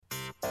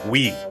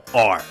We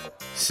are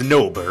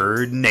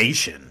Snowbird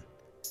Nation.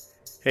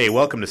 Hey,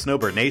 welcome to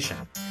Snowbird Nation,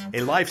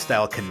 a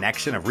lifestyle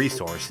connection of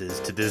resources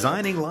to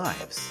designing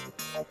lives.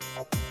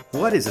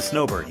 What is a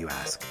snowbird, you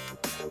ask?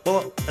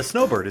 Well, a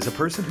snowbird is a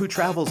person who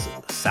travels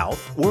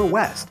south or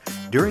west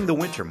during the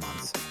winter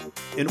months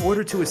in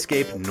order to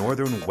escape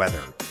northern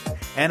weather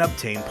and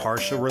obtain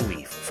partial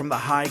relief from the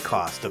high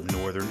cost of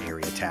northern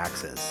area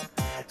taxes.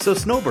 So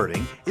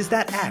snowbirding is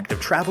that act of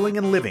traveling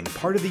and living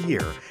part of the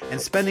year and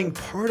spending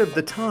part of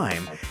the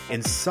time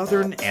in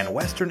southern and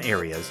western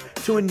areas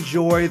to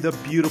enjoy the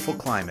beautiful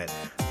climate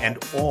and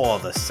all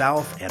the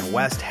south and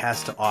west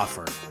has to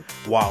offer,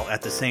 while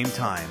at the same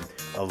time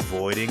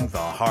avoiding the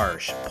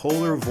harsh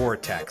polar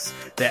vortex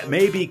that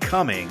may be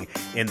coming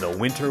in the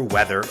winter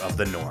weather of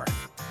the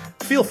north.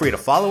 Feel free to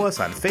follow us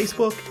on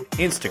Facebook,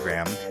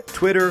 Instagram,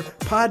 Twitter,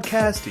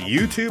 podcast,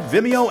 YouTube,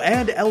 Vimeo,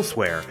 and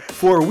elsewhere,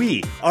 for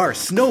we are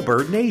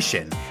Snowbird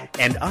Nation,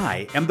 and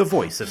I am the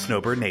voice of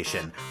Snowbird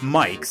Nation,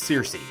 Mike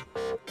Searcy.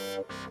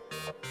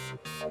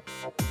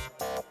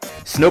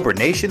 Snowbird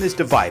Nation is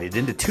divided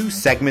into 2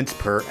 segments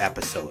per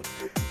episode.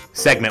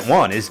 Segment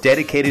 1 is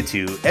dedicated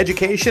to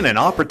education and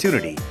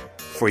opportunity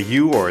for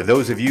you or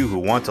those of you who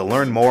want to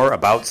learn more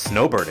about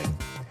snowbirding.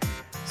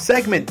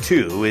 Segment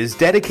 2 is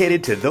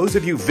dedicated to those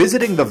of you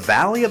visiting the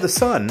Valley of the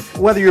Sun,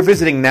 whether you're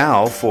visiting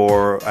now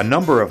for a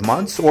number of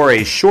months or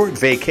a short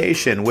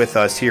vacation with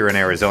us here in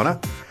Arizona.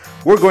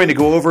 We're going to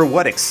go over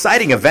what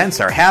exciting events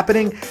are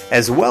happening,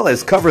 as well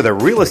as cover the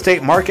real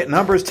estate market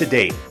numbers to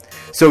date.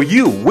 So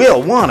you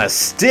will want to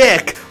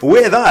stick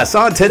with us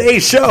on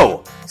today's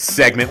show.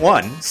 Segment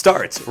 1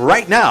 starts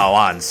right now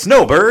on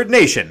Snowbird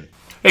Nation.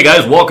 Hey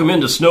guys, welcome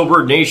into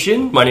Snowbird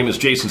Nation. My name is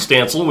Jason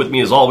Stansel. With me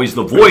as always,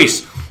 the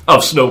voice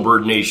of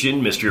Snowbird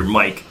Nation, Mr.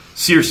 Mike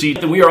Searcy.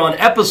 And we are on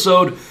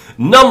episode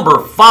number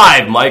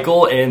 5,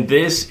 Michael, and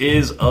this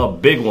is a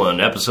big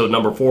one. Episode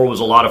number 4 was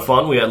a lot of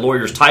fun. We had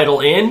Lawyer's Title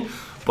in,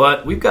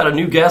 but we've got a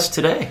new guest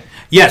today.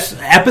 Yes,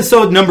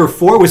 episode number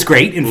 4 was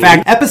great. In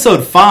fact,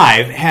 episode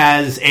 5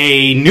 has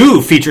a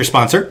new feature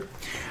sponsor.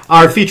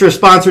 Our feature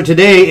sponsor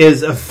today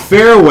is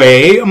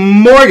Fairway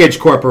Mortgage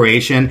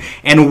Corporation,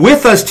 and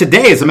with us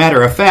today, as a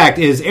matter of fact,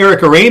 is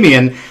Eric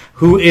Aramian,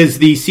 who is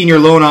the senior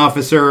loan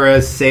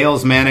officer,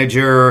 sales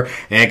manager,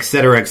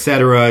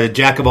 etc.,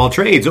 jack of all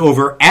trades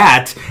over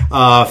at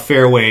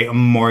Fairway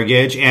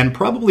Mortgage, and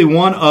probably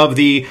one of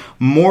the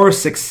more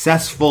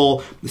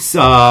successful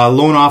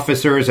loan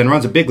officers, and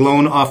runs a big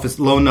loan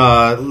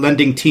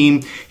lending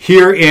team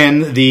here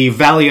in the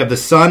Valley of the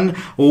Sun.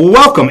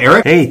 Welcome,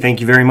 Eric. Hey,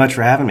 thank you very much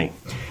for having me.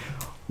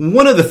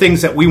 One of the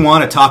things that we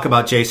want to talk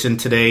about, Jason,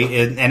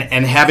 today,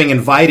 and having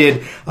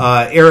invited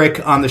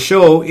Eric on the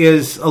show,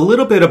 is a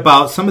little bit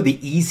about some of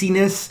the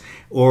easiness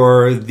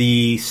or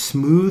the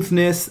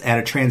smoothness that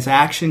a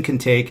transaction can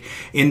take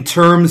in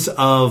terms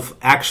of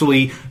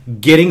actually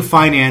getting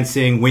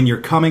financing when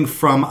you're coming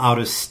from out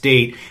of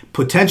state,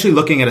 potentially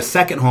looking at a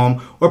second home,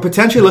 or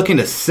potentially looking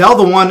to sell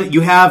the one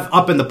you have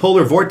up in the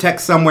polar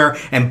vortex somewhere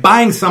and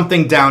buying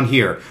something down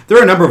here. There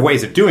are a number of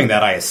ways of doing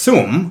that, I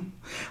assume.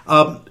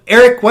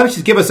 Eric, why don't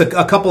you give us a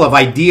couple of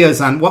ideas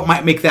on what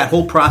might make that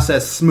whole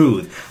process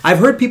smooth? I've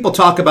heard people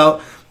talk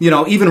about,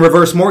 even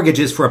reverse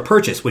mortgages for a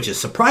purchase, which is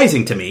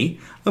surprising to me.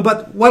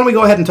 But why don't we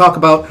go ahead and talk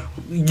about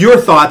your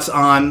thoughts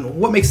on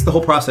what makes the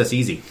whole process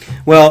easy?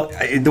 Well,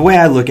 the way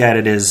I look at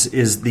it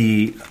is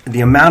the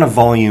amount of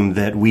volume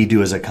that we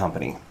do as a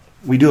company.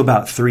 We do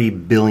about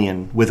 $3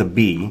 billion with a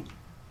B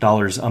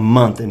dollars a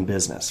month in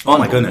business. Oh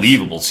my goodness.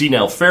 Unbelievable. See,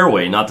 now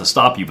Fairway, not to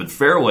stop you, but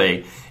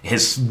Fairway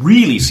has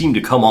really seemed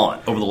to come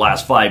on over the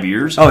last 5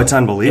 years. Oh, it's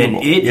unbelievable.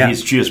 And it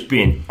has just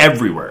been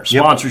everywhere.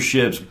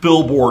 Sponsorships,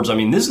 billboards. I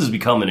mean, this has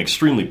become an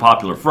extremely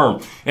popular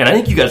firm. And I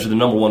think you guys are the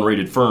number 1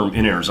 rated firm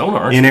in Arizona,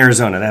 aren't you? In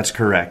Arizona, that's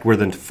correct. We're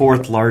the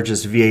 4th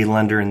largest VA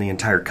lender in the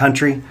entire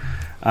country.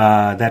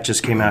 That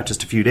just came out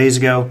just a few days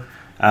ago.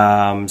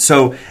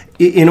 So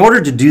in order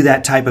to do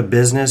that type of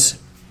business,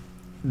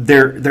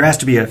 there has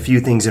to be a few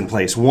things in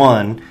place.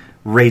 One,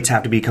 rates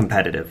have to be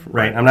competitive,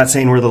 right? I'm not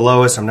saying we're the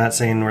lowest. I'm not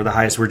saying we're the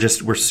highest.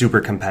 We're super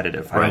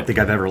competitive. I don't think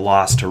I've ever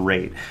lost to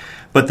rate.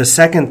 But the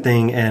second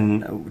thing,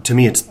 and to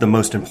me it's the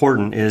most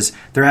important, is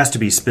there has to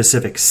be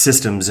specific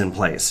systems in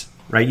place,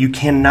 right? You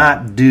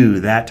cannot do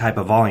that type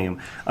of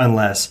volume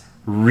unless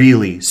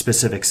really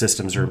specific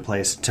systems are in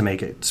place to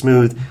make it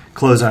smooth,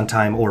 close on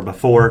time or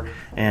before,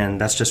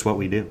 and that's just what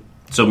we do.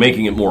 So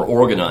making it more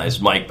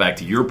organized, Mike, back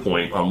to your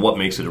point on what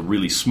makes it a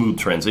really smooth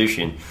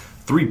transition,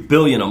 $3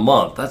 billion a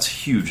month, that's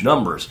huge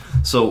numbers.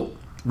 So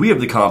we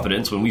have the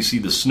confidence when we see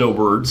the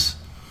snowbirds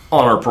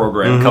on our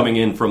program coming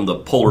in from the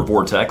polar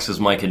vortex, as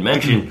Mike had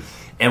mentioned,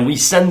 and we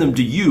send them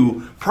to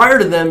you prior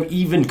to them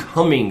even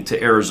coming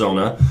to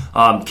Arizona.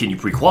 Can you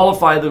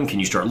pre-qualify them? Can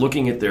you start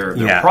looking at their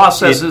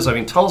processes?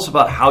 Tell us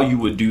about how you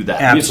would do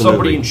that. Absolutely. We have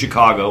somebody in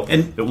Chicago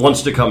that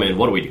wants to come in.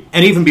 What do we do?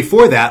 And even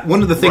before that,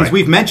 one of the things Right.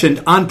 we've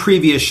mentioned on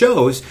previous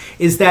shows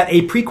is that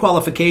a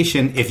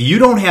pre-qualification, if you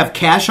don't have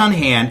cash on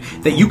hand,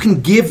 that you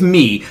can give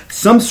me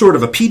some sort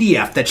of a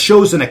PDF that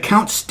shows an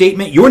account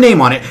statement, your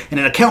name on it, and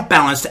an account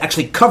balance to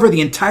actually cover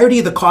the entirety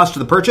of the cost of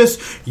the purchase,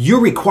 you're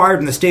required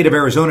in the state of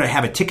Arizona to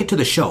have a ticket to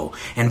the show.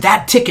 And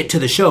that ticket to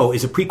the show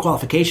is a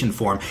pre-qualification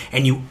form,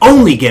 and you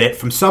only get it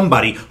from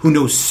somebody who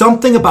knows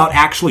something about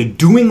actually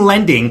doing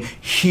lending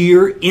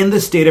here in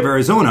the state of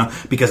Arizona,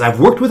 because I've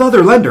worked with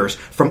other lenders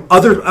from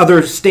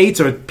other states,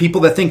 or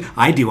people that think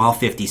I do all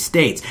 50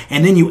 states,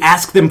 and then you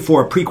ask them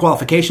for a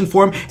pre-qualification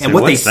form, and So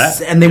what's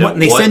that? and they what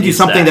send you is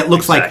something that? that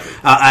looks Exactly.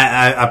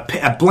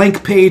 like a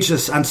blank page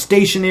on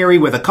stationery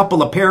with a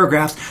couple of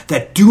paragraphs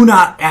that do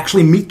not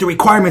actually meet the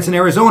requirements in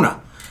Arizona.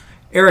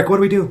 Eric, what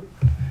do we do?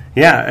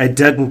 Yeah, it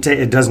doesn't.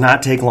 It does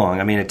not take long.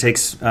 It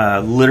takes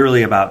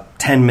literally about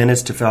 10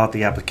 minutes to fill out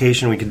the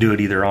application. We can do it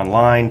either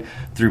online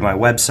through my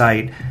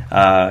website.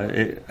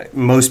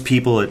 Most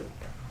people, it's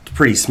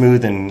pretty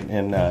smooth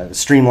and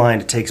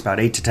streamlined. It takes about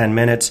 8 to 10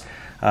 minutes.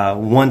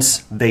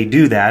 Once they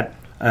do that,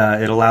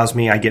 it allows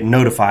me. I get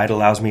notified. It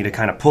allows me to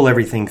kind of pull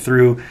everything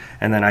through,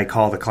 and then I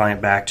call the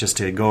client back just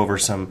to go over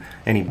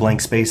any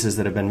blank spaces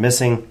that have been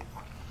missing.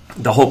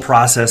 The whole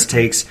process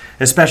takes,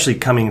 especially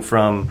coming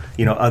from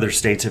other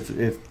states,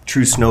 if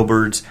true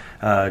snowbirds,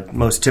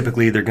 most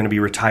typically they're going to be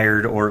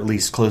retired or at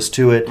least close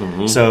to it.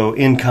 Mm-hmm. So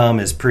income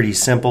is pretty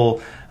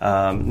simple.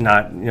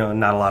 Not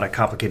a lot of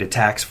complicated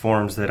tax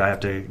forms that I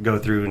have to go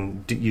through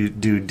and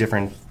do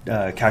different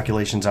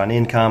calculations on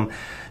income.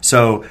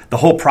 So the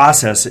whole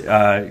process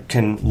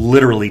can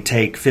literally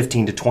take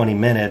 15 to 20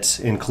 minutes,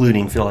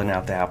 including filling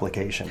out the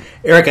application.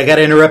 Eric, I got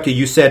to interrupt you.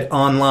 You said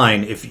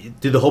online. If you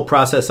do the whole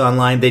process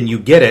online, then you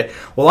get it.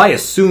 Well, I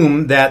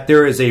assume that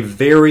there is a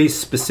very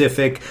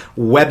specific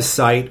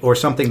website or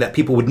something that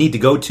people would need to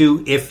go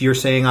to if you're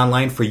saying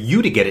online for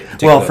you to get it.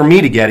 Well, for me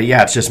to get it,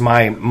 it's just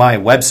my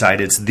website.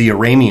 It's the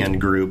Aramian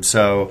Group.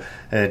 So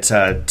it's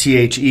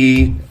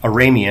THE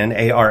Aramian,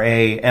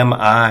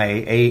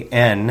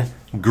 ARAMIAN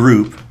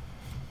Group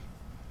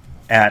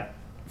at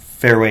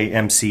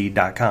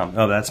fairwaymc.com.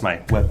 Oh, that's my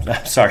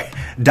web. Sorry,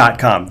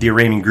 .com.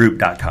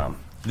 TheAramianGroup.com.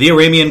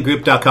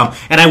 TheAramianGroup.com.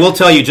 And I will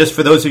tell you, just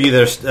for those of you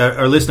that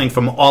are listening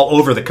from all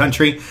over the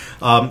country,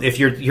 if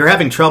you're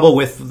having trouble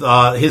with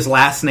his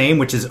last name,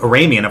 which is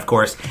Aramian, of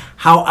course,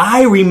 how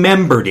I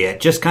remembered it,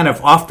 just kind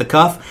of off the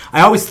cuff,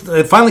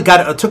 it finally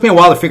it took me a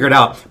while to figure it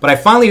out, but I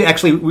finally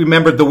actually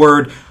remembered the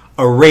word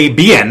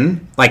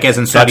Arabian, like as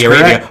in Saudi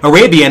Arabia. Correct.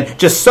 Arabian,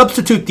 just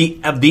substitute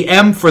the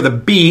M for the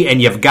B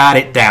and you've got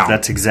it down.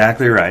 That's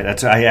exactly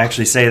right. I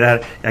actually say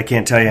that. I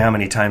can't tell you how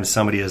many times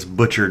somebody has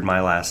butchered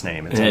my last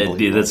name. It's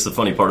unbelievable. That's the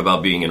funny part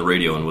about being in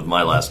radio and with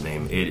my last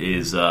name. It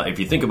is, if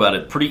you think about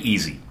it, pretty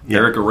easy. Yep.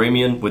 Eric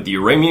Aramian with the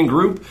Aramian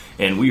Group,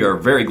 and we are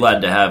very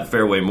glad to have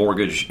Fairway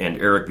Mortgage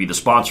and Eric be the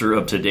sponsor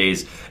of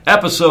today's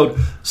episode.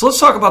 So let's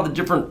talk about the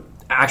different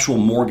actual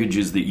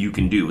mortgages that you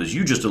can do. As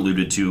you just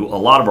alluded to, a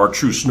lot of our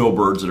true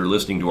snowbirds that are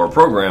listening to our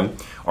program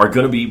are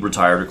going to be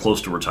retired or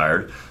close to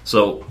retired,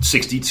 so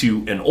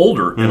 62 and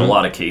older in a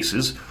lot of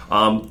cases.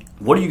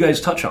 What do you guys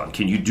touch on?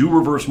 Can you do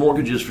reverse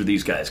mortgages for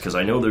these guys? Because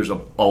I know there's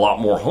a lot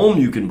more home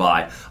you can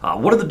buy.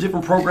 What are the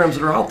different programs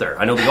that are out there?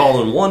 I know the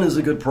All-in-One is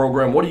a good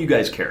program. What do you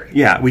guys carry?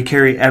 Yeah, we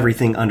carry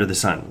everything under the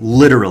sun.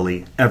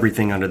 Literally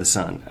everything under the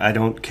sun. I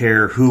don't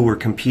care who we're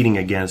competing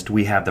against.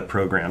 We have the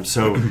program.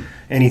 So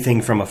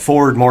anything from a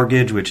forward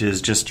mortgage, which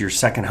is just your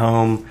second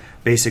home,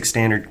 basic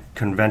standard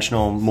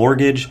conventional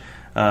mortgage,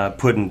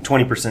 putting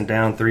 20%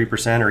 down,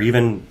 3%, or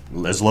even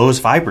as low as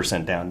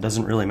 5% down.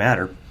 Doesn't really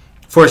matter.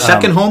 For a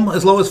second home,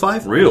 as low as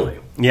 5? Really?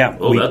 Yeah.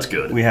 Oh, that's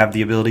good. We have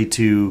the ability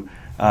to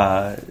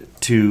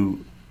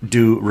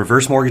do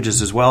reverse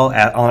mortgages as well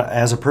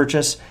as a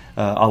purchase.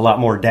 A lot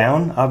more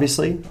down,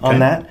 obviously,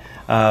 on that.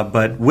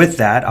 But with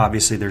that,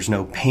 obviously, there's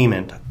no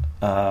payment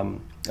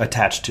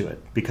attached to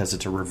it because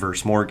it's a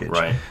reverse mortgage.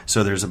 Right.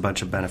 So there's a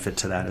bunch of benefit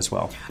to that as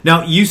well.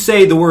 Now, you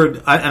say the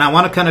word, and I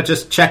want to kind of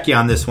just check you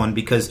on this one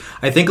because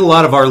I think a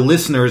lot of our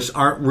listeners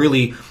aren't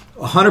really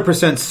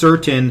 100%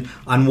 certain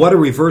on what a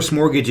reverse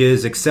mortgage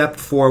is, except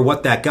for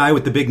what that guy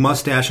with the big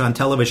mustache on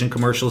television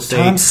commercials say.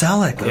 Tom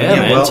Selleck. Yeah,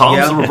 man.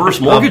 Tom's the reverse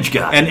mortgage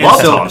guy. And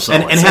Tom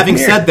Selleck. And having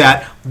said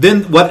that,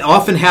 then what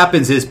often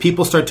happens is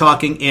people start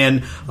talking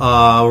in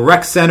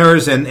rec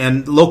centers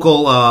and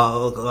local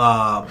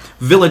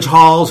village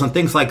halls and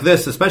things like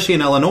this, especially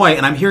in Illinois,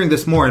 and I'm hearing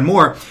this more and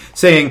more,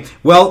 saying,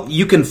 well,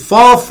 you can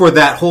fall for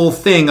that whole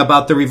thing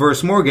about the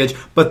reverse mortgage,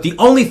 but the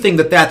only thing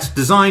that's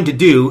designed to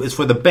do is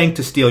for the bank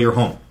to steal your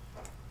home.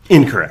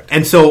 Incorrect.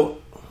 And so,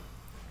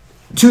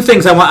 two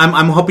things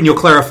I'm hoping you'll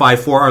clarify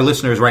for our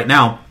listeners right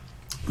now.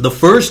 The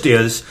first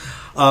is,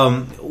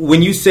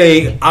 when you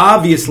say,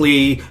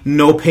 obviously,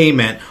 no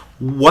payment,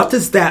 what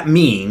does that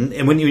mean?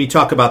 And when you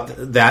talk about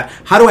that,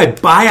 how do I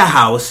buy a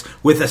house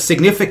with a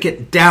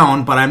significant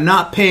down, but I'm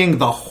not paying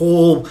the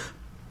whole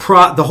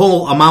the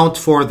whole amount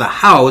for the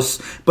house,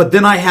 but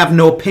then I have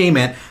no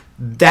payment.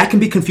 That can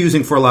be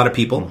confusing for a lot of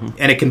people,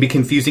 and it can be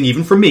confusing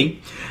even for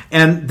me.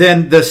 And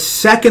then the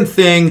second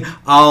thing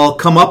I'll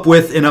come up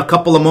with in a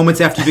couple of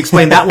moments after you've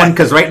explained that one,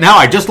 because right now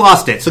I just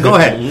lost it. So go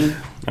ahead.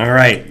 All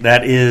right,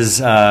 that is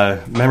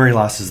memory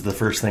loss is the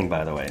first thing,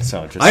 by the way.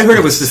 So I heard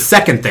it was the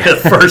second thing. The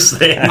first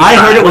thing. I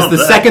heard it was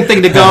the second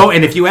thing to go,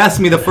 and if you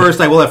ask me the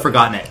first, I will have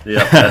forgotten it.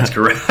 Yeah, that's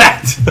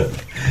correct.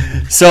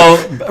 So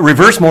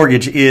reverse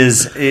mortgage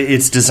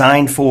it's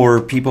designed for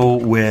people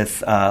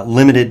with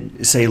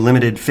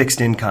limited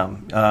fixed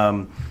income.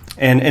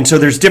 And so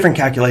there's different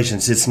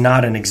calculations. It's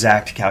not an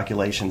exact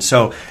calculation.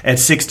 So at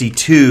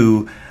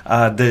 62,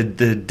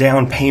 the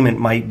down payment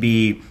might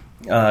be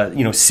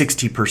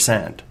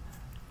 60%.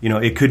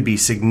 It could be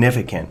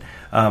significant.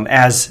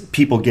 As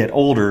people get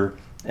older,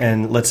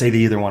 and let's say they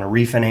either want to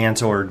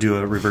refinance or do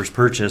a reverse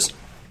purchase,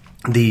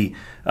 the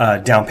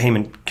down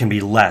payment can be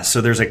less. So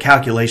there's a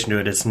calculation to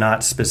it. It's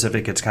not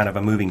specific. It's kind of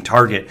a moving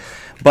target.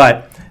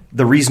 But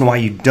the reason why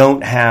you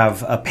don't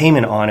have a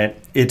payment on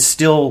it, it's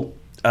still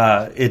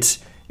it's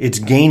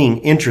gaining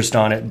interest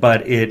on it,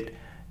 but it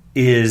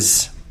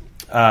is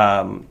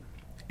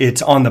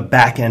it's on the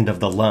back end of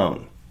the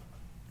loan.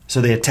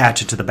 So they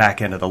attach it to the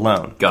back end of the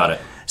loan. Got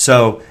it.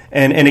 So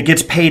and it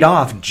gets paid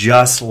off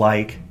just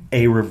like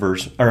a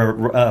reverse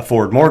or a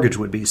forward mortgage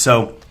would be.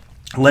 So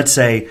let's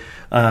say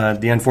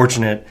the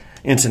unfortunate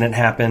incident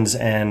happens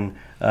and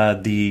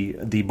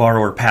the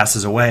borrower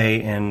passes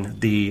away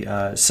and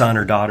the son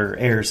or daughter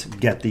heirs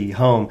get the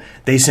home.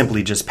 They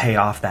simply just pay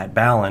off that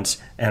balance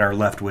and are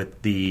left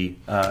with the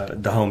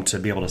home to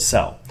be able to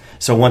sell.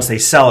 So once they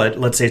sell it,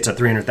 let's say it's a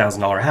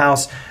 $300,000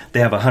 house,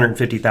 they have a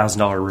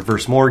 $150,000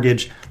 reverse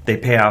mortgage. They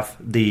pay off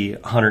the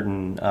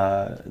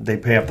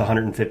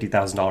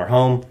 $150,000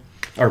 home,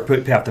 or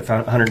pay off the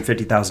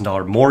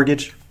 $150,000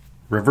 mortgage,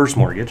 reverse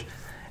mortgage,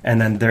 and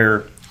then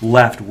they're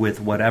left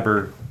with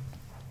whatever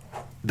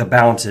the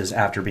balance is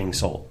after being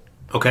sold.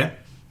 Okay.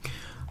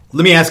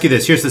 Let me ask you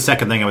this. Here's the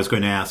second thing I was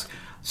going to ask.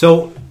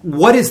 So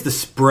what is the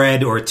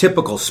spread or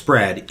typical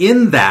spread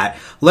in that?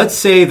 Let's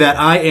say that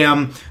I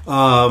am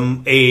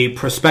a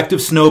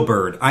prospective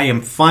snowbird. I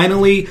am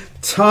finally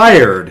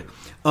tired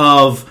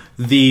of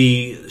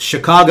the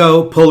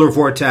Chicago polar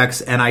vortex,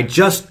 and I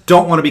just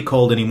don't want to be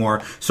cold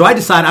anymore. So I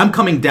decide I'm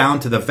coming down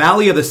to the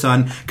Valley of the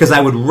Sun because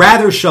I would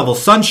rather shovel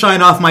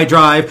sunshine off my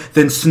drive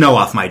than snow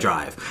off my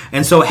drive.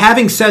 And so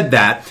having said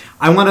that,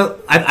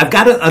 I've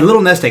got a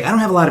little nest egg. I don't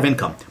have a lot of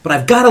income, but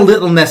I've got a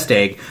little nest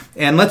egg.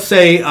 And let's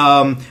say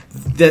I've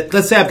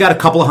got a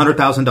couple of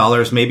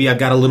 $100,000, maybe I've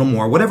got a little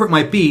more, whatever it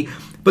might be.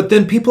 But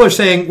then people are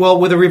saying, well,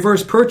 with a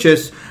reverse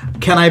purchase,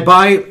 can I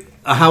buy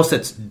a house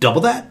that's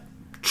double that,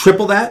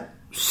 triple that,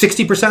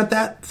 60%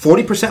 that,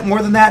 40%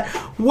 more than that?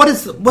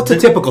 What's a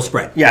typical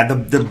spread? Yeah,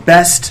 the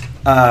best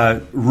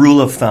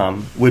rule of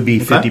thumb would be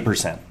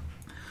 50%.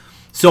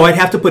 So I'd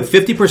have to put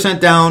 50%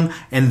 down,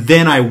 and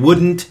then I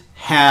wouldn't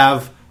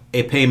have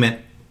a payment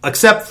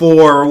except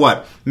for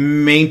what?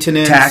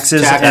 Maintenance,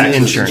 taxes and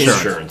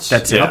insurance.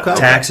 That's it. Yeah. Okay.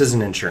 Taxes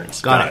and insurance.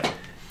 Got it.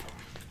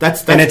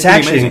 That's and it's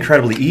actually amazing.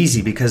 incredibly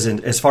easy because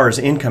as far as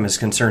income is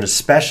concerned,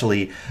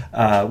 especially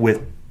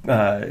with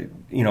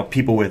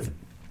people with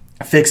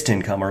fixed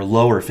income or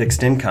lower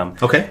fixed income,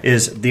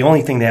 is the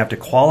only thing they have to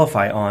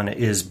qualify on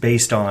is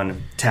based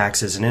on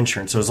taxes and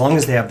insurance. So as long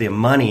as they have the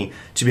money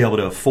to be able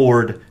to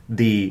afford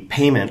the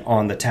payment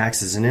on the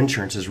taxes and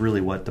insurance is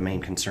really what the main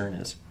concern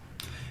is.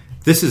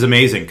 This is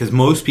amazing because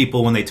most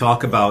people, when they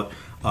talk about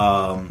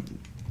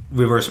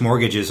reverse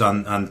mortgages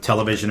on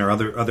television or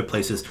other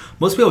places,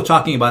 most people are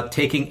talking about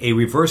taking a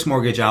reverse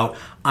mortgage out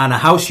on a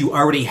house you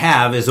already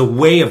have as a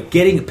way of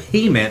getting a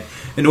payment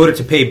in order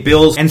to pay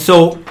bills. And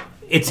so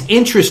it's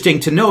interesting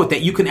to note that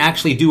you can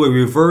actually do a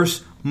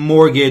reverse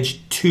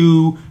mortgage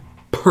to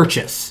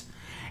purchase.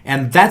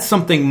 And that's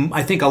something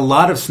I think a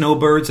lot of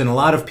snowbirds and a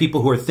lot of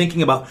people who are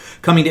thinking about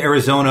coming to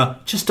Arizona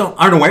just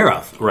aren't aware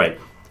of. Right.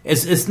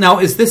 Is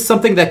this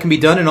something that can be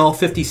done in all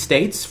 50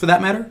 states, for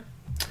that matter?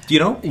 Do you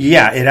know?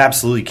 Yeah, it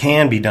absolutely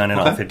can be done in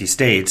all 50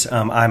 states.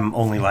 I'm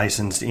only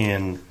licensed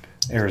in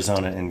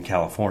Arizona and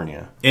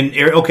California.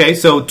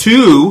 So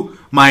two,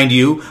 mind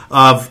you,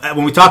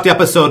 when we talked to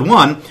episode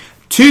 1,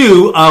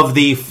 2 of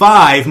the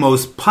 5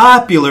 most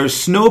popular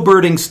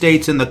snowbirding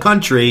states in the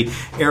country.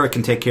 Eric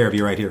can take care of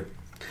you right here.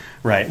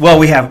 Right. Well,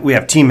 we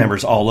have team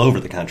members all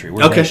over the country.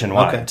 We're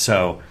nationwide. Okay.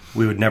 So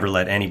we would never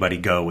let anybody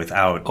go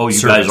without you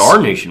service. guys are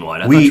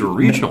nationwide. I thought you were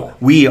regional.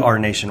 We are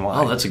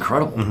nationwide. Oh, that's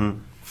incredible. Mm-hmm.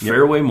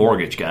 Fairway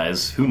Mortgage,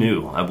 guys. Who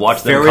knew? I've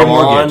watched them Fairway come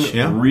Mortgage,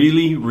 on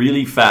really,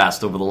 really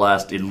fast over the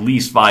last at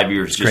least 5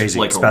 years. It's just crazy.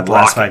 like It's a about the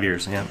rocket. last 5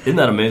 years. Yeah. Isn't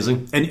that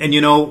amazing? And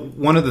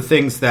one of the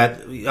things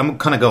that I'm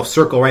going to go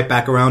circle right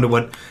back around to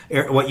what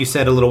you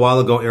said a little while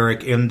ago,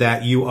 Eric, in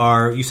that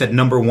you said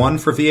number 1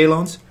 for VA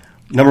loans?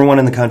 Number 1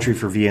 in the country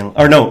for VA loans.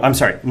 Or no, I'm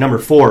sorry. Number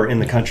 4 in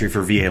the country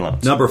for VA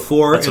loans. Number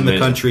 4 That's in amazing.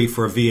 the country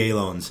for VA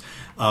loans.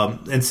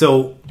 And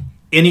so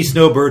any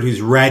snowbird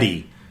who's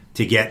ready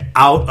to get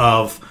out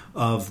of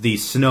of the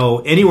snow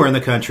anywhere in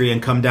the country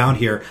and come down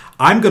here,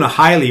 I'm going to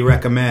highly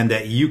recommend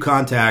that you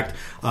contact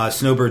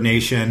Snowbird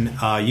Nation.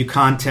 You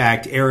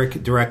contact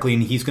Eric directly,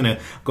 and he's going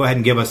to go ahead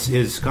and give us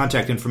his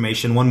contact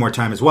information one more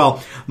time as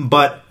well.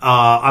 But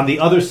on the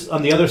other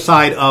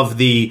side of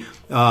the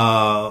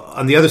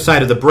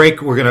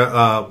break, we're going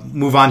to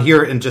move on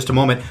here in just a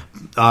moment.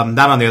 Not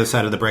on the other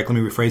side of the break. Let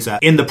me rephrase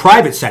that. In the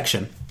private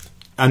section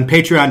on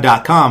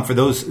Patreon.com, for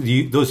those of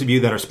you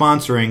that are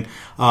sponsoring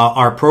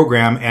our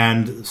program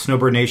and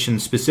Snowbird Nation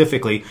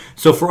specifically.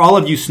 So for all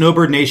of you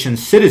Snowbird Nation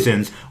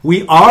citizens,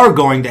 we are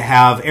going to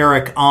have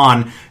Eric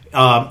on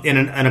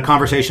in a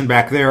conversation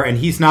back there, and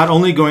he's not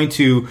only going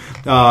to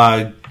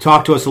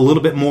talk to us a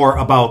little bit more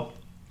about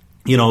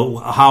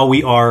how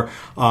we are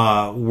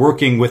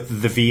working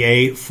with the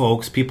VA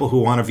folks, people who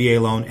want a VA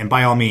loan, and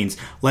by all means,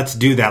 let's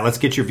do that. Let's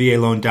get your VA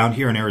loan down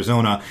here in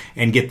Arizona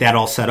and get that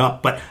all set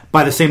up. But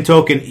by the same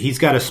token, he's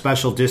got a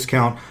special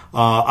discount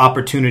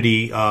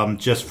opportunity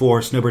just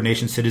for Snowbird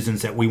Nation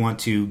citizens that we want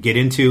to get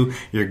into.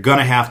 You're going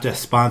to have to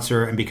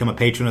sponsor and become a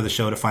patron of the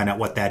show to find out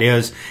what that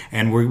is,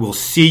 and we will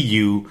see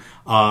you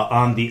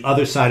on the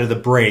other side of the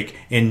break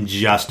in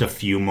just a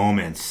few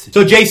moments.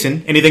 So,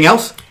 Jason, anything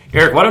else?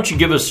 Eric, why don't you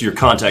give us your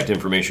contact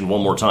information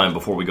one more time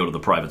before we go to the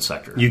private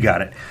sector? You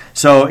got it.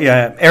 So,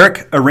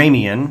 Eric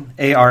Aramian,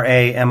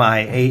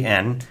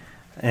 Aramian,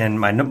 and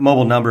my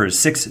mobile number is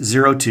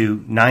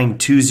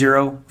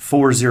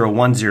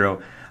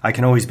 602-920-4010. I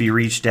can always be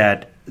reached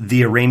at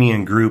the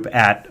Aramian Group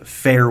at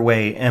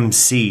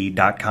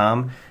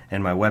fairwaymc.com,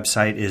 and my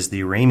website is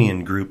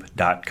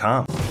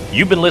thearamiangroup.com.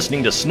 You've been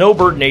listening to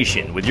Snowbird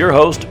Nation with your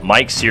host,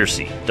 Mike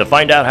Searcy. To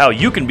find out how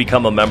you can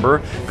become a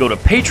member, go to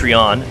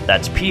Patreon,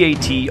 that's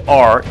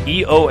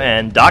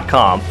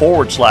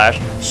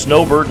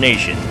patreon.com/Snowbird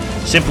Nation.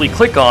 Simply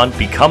click on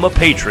Become a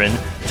Patron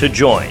to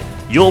join.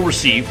 You'll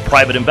receive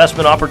private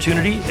investment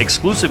opportunity,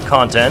 exclusive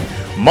content,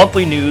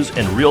 monthly news,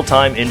 and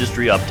real-time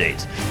industry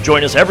updates.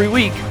 Join us every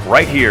week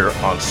right here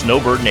on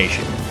Snowbird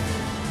Nation.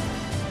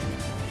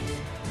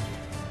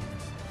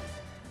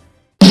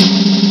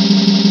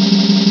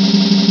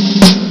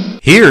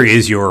 Here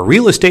is your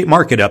real estate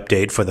market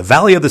update for the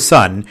Valley of the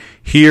Sun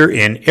here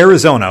in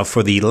Arizona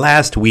for the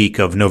last week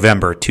of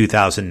November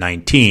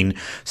 2019,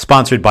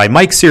 sponsored by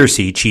Mike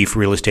Searcy, Chief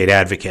Real Estate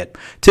Advocate.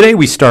 Today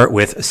we start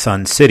with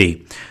Sun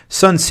City.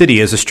 Sun City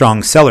is a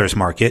strong seller's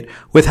market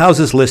with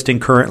houses listing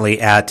currently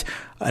at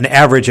an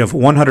average of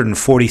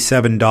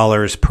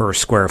 $147 per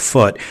square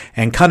foot,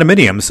 and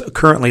condominiums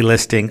currently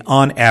listing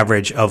on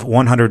average of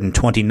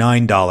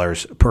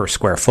 $129 per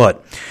square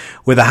foot.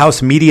 With a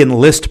house median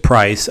list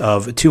price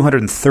of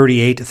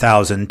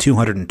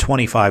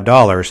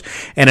 $238,225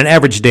 and an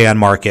average day on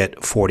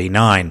market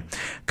 49.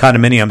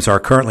 Condominiums are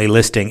currently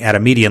listing at a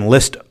median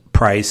list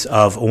price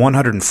of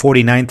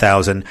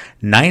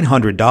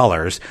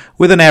 $149,900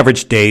 with an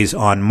average days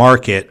on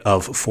market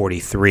of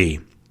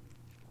 43.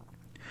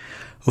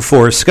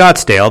 For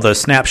Scottsdale, the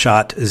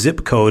snapshot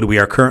zip code we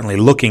are currently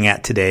looking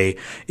at today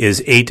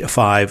is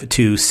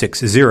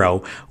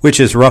 85260, which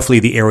is roughly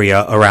the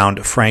area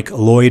around Frank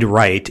Lloyd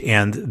Wright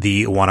and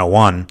the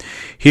 101.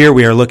 Here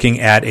we are looking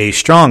at a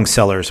strong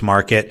seller's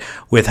market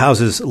with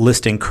houses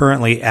listing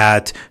currently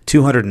at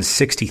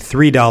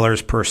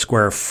 $263 per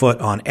square foot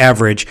on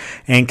average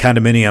and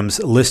condominiums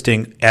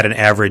listing at an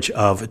average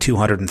of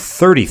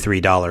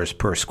 $233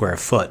 per square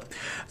foot.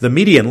 The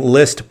median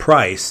list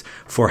price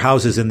for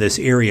houses in this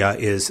area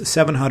is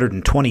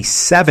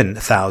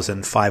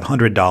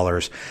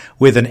 $727,500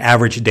 with an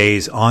average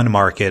days on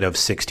market of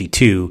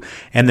 62,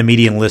 and the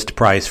median list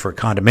price for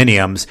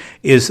condominiums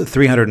is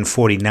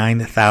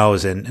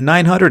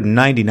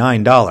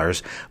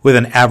 $349,999 with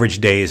an average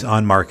days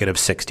on market of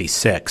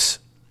 66.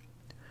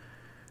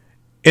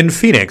 In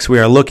Phoenix, we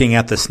are looking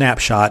at the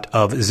snapshot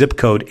of zip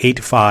code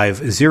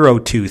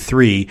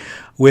 85023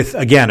 with,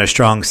 again, a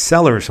strong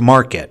seller's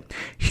market.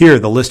 Here,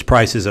 the list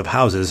prices of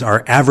houses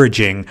are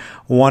averaging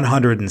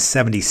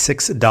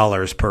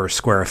 $176 per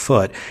square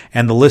foot,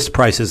 and the list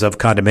prices of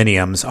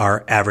condominiums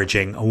are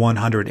averaging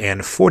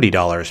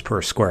 $140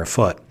 per square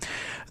foot.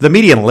 The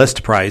median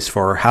list price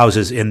for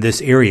houses in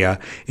this area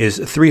is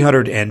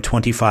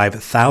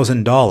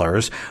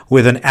 $325,000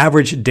 with an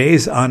average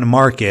days on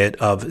market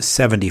of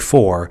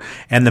 74,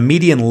 and the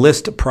median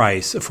list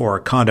price for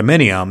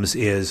condominiums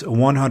is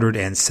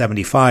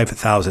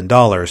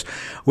 $175,000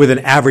 with an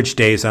average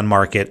days on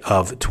market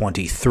of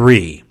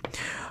 23.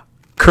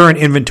 Current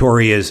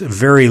inventory is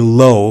very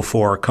low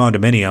for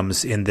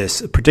condominiums in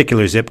this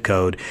particular zip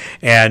code,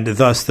 and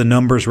thus the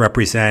numbers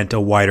represent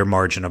a wider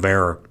margin of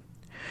error.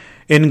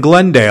 In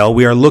Glendale,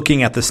 we are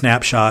looking at the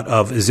snapshot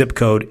of zip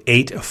code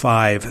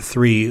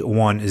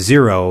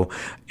 85310,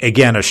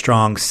 again a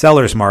strong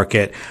seller's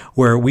market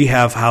where we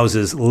have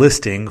houses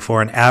listing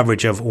for an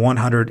average of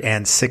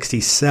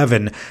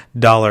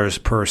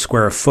 $167 per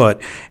square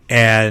foot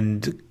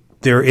and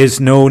There is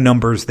no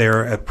numbers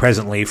there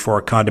presently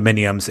for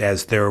condominiums,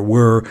 as there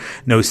were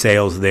no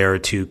sales there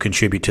to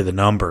contribute to the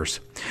numbers.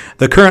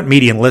 The current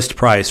median list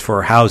price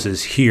for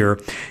houses here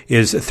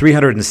is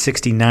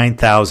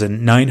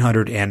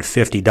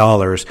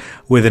 $369,950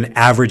 with an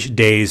average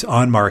days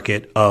on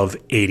market of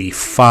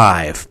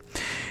 85.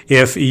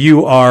 If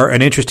you are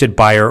an interested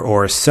buyer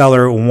or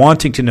seller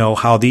wanting to know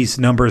how these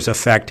numbers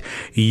affect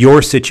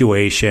your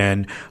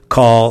situation,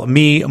 call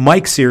me,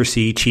 Mike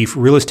Searcy, Chief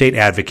Real Estate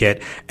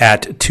Advocate,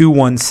 at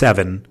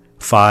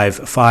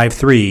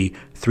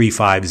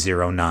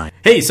 217-553-3509.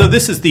 Hey, so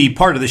this is the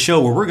part of the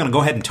show where we're going to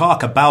go ahead and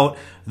talk about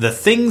the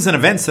things and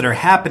events that are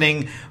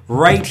happening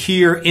right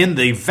here in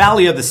the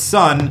Valley of the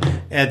Sun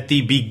at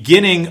the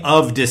beginning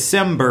of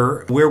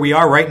December, where we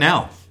are right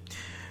now.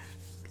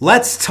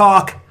 Let's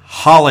talk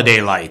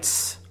holiday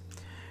lights.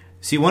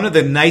 See, one of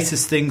the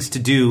nicest things to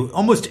do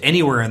almost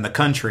anywhere in the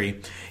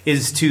country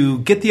is to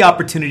get the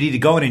opportunity to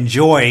go and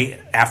enjoy,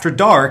 after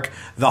dark,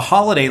 the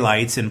holiday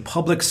lights in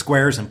public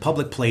squares and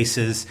public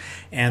places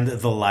and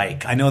the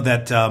like. I know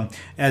that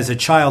as a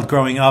child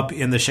growing up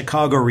in the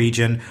Chicago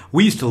region,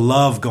 we used to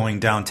love going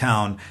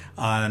downtown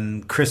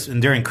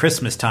during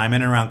Christmas time,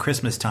 in and around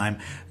Christmas time,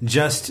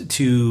 just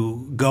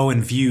to go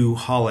and view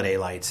holiday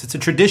lights. It's a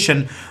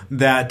tradition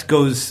that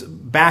goes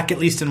back, at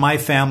least in my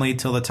family,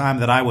 till the time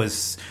that I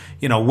was,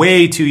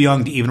 way too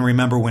young to even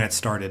remember when it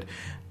started.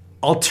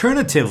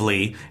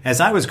 Alternatively,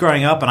 as I was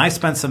growing up, and I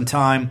spent some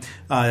time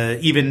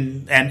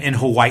even in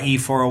Hawaii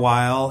for a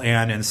while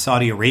and in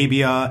Saudi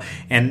Arabia,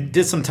 and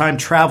did some time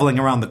traveling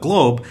around the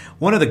globe,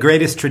 one of the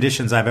greatest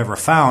traditions I've ever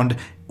found,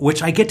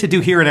 which I get to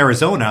do here in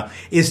Arizona,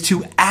 is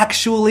to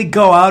actually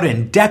go out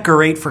and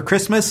decorate for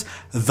Christmas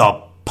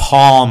the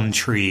palm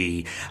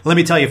tree. Let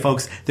me tell you,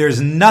 folks,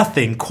 there's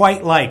nothing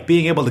quite like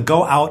being able to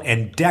go out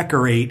and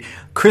decorate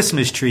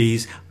Christmas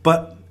trees,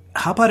 but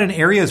how about in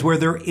areas where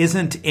there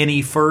isn't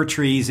any fir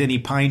trees, any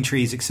pine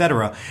trees,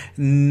 etc.?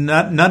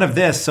 None of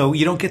this, so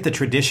you don't get the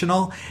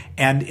traditional,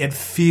 and it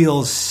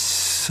feels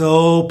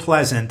so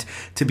pleasant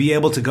to be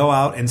able to go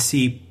out and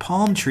see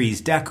palm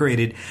trees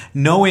decorated,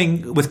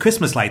 with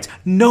Christmas lights,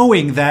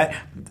 knowing that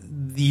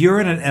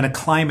you're in a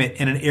climate,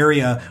 in an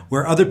area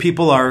where other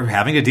people are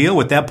having to deal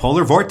with that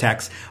polar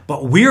vortex,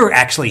 but we're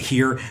actually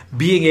here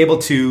being able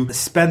to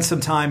spend some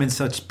time in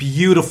such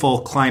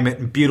beautiful climate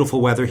and beautiful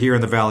weather here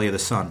in the Valley of the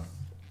Sun.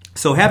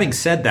 So having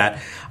said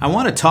that, I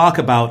want to talk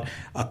about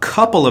a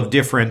couple of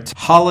different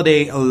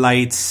holiday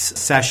lights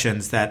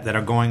sessions that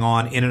are going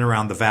on in and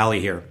around the valley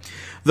here.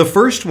 The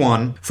first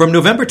one, from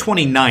November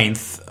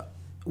 29th,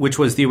 which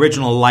was the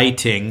original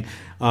lighting,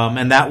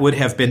 and that would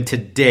have been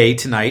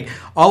tonight,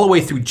 all the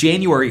way through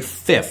January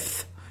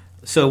 5th.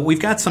 So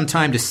we've got some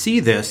time to see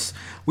this.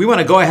 We want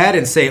to go ahead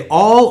and say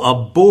all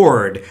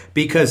aboard,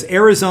 because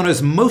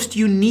Arizona's most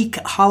unique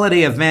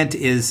holiday event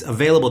is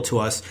available to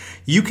us.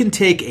 You can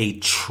take a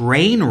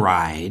train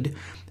ride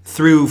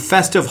through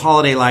festive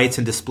holiday lights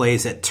and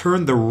displays that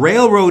turn the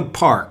railroad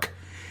park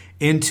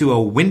into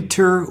a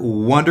winter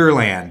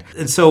wonderland.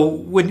 And so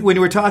when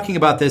we're talking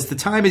about this, the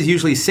time is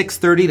usually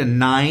 6:30 to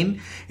 9.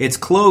 It's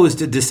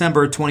closed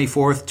December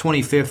 24th,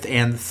 25th,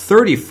 and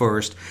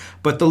 31st.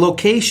 But the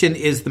location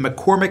is the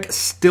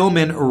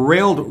McCormick-Stillman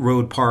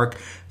Railroad Park,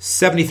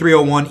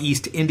 7301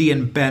 East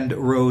Indian Bend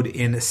Road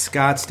in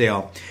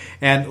Scottsdale.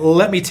 And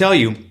let me tell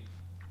you,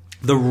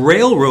 the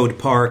Railroad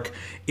Park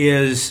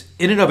is,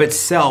 in and of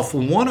itself,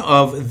 one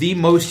of the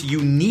most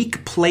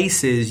unique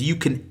places you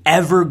can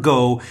ever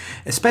go,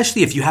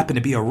 especially if you happen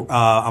to be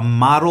a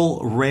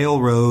model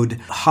railroad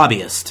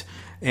hobbyist.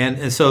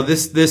 And so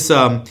this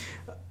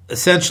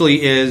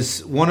essentially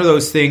is one of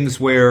those things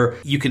where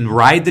you can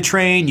ride the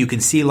train, you can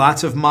see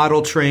lots of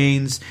model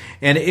trains,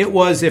 and it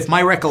was, if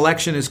my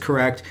recollection is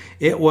correct,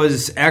 it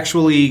was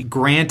actually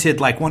granted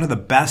like one of the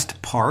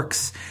best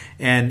parks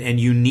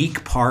and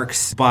unique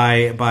parks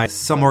by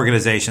some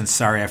organizations,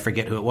 sorry, I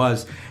forget who it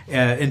was,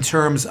 in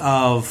terms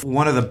of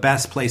one of the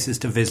best places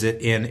to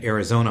visit in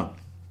Arizona.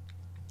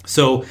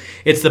 So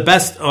it's the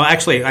best,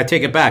 actually, I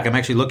take it back, I'm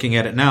actually looking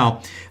at it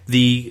now,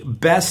 the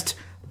best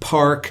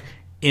park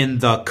in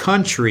the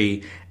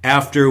country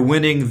after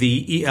winning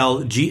the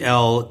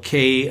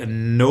ELGLK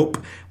Nope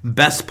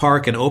Best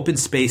Park and Open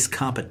Space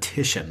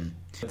Competition.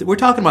 We're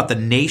talking about the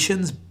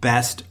nation's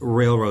best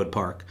railroad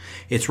park.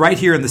 It's right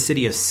here in the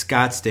city of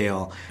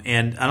Scottsdale.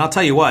 And I'll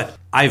tell you what,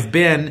 I've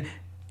been,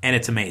 and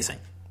it's amazing.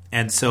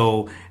 And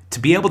so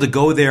to be able to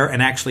go there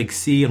and actually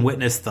see and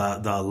witness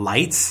the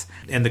lights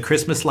and the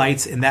Christmas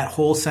lights in that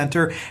whole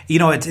center,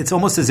 it's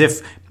almost as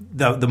if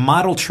the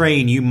model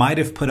train you might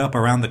have put up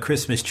around the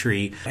Christmas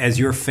tree as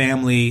your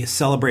family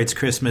celebrates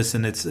Christmas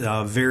in its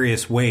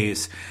various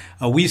ways.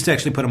 We used to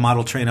actually put a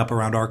model train up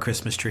around our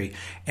Christmas tree,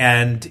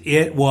 and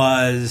it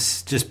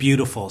was just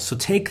beautiful. So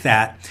take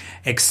that,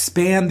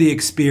 expand the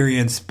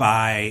experience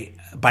by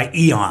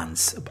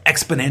eons,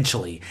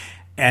 exponentially,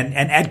 and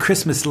add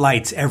Christmas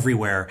lights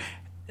everywhere.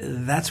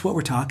 That's what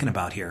we're talking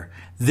about here.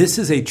 This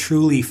is a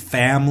truly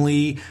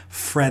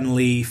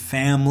family-friendly,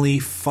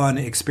 family-fun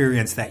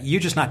experience that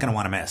you're just not going to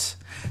want to miss.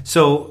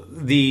 So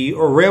the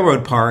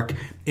Railroad Park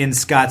in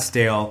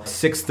Scottsdale,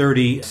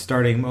 6:30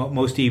 starting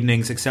most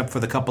evenings, except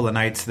for the couple of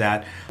nights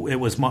that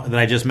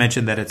I just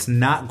mentioned that it's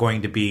not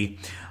going to be.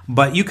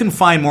 But you can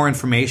find more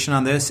information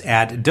on this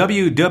at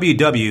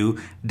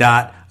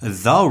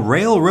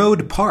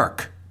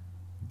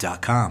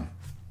www.therailroadpark.com.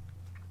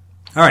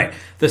 All right,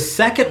 the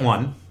second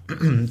one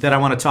that I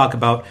want to talk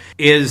about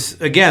is,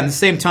 again, the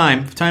same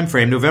time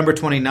frame, November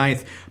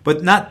 29th,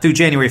 but not through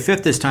January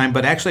 5th this time,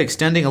 but actually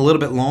extending a little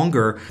bit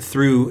longer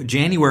through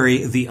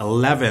January the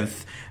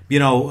 11th.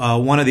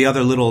 One of the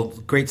other little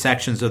great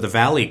sections of the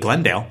Valley,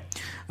 Glendale,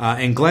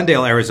 in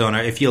Glendale, Arizona.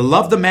 If you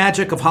love the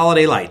magic of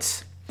holiday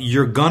lights,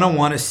 you're going to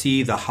want to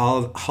see the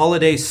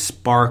holiday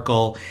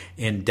sparkle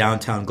in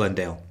downtown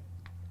Glendale.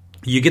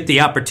 You get the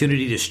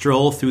opportunity to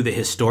stroll through the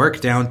historic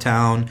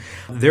downtown.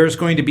 There's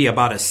going to be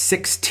about a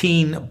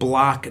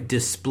 16-block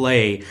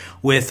display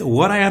with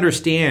what I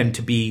understand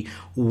to be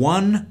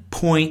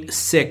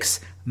 1.6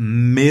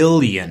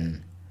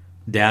 million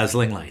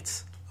dazzling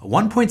lights.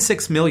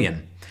 1.6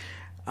 million.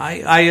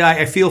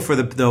 I feel for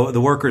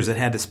the workers that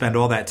had to spend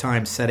all that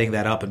time setting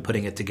that up and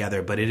putting it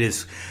together, but it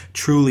is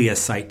truly a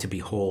sight to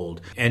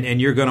behold. And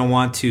you're going to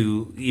want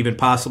to even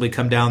possibly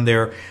come down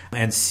there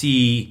and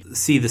see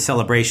the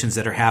celebrations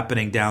that are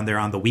happening down there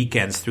on the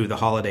weekends through the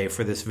holiday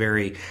for this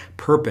very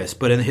purpose.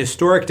 But in the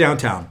historic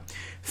downtown,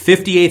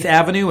 58th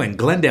Avenue and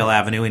Glendale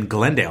Avenue in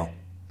Glendale,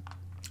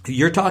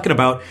 you're talking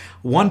about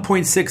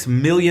 1.6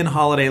 million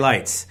holiday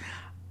lights.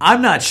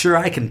 I'm not sure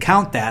I can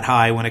count that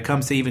high when it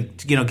comes to even,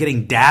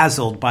 getting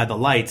dazzled by the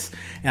lights.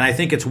 And I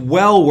think it's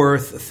well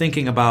worth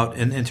thinking about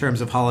in terms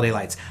of holiday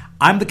lights.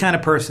 I'm the kind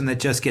of person that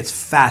just gets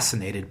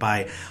fascinated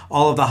by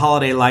all of the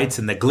holiday lights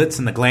and the glitz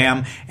and the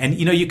glam. And,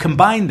 you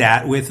combine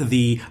that with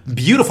the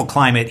beautiful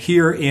climate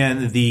here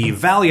in the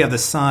Valley of the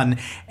Sun,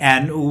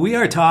 and we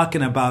are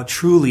talking about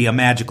truly a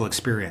magical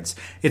experience.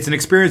 It's an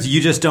experience you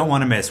just don't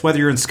want to miss. Whether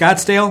you're in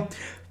Scottsdale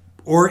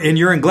or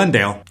you're in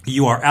Glendale,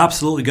 you are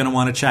absolutely going to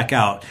want to check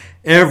out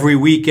every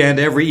weekend,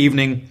 every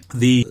evening,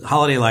 the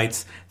holiday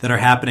lights that are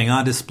happening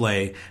on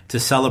display to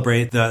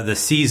celebrate the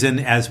season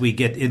as we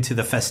get into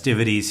the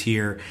festivities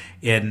here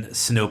in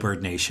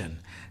Snowbird Nation.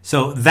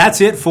 So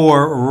that's it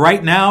for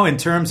right now in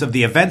terms of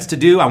the events to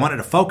do. I wanted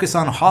to focus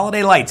on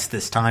holiday lights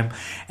this time.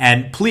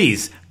 And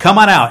please come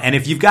on out. And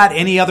if you've got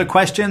any other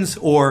questions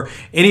or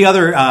any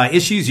other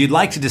issues you'd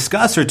like to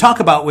discuss or talk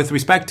about with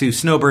respect to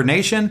Snowbird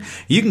Nation,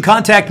 you can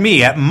contact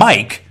me at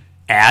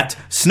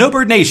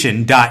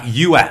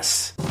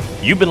mike@snowbirdnation.us.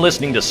 You've been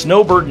listening to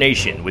Snowbird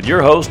Nation with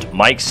your host,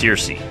 Mike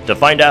Searcy. To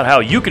find out how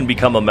you can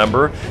become a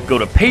member, go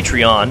to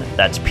Patreon,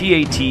 that's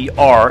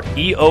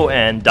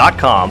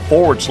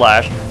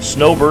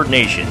patreon.com/Snowbird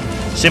Nation.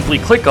 Simply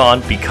click on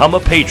Become a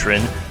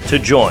Patron to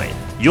join.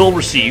 You'll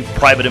receive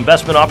private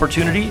investment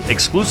opportunity,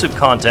 exclusive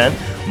content,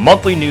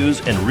 monthly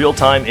news, and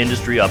real-time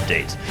industry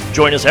updates.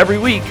 Join us every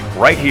week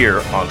right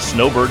here on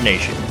Snowbird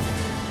Nation.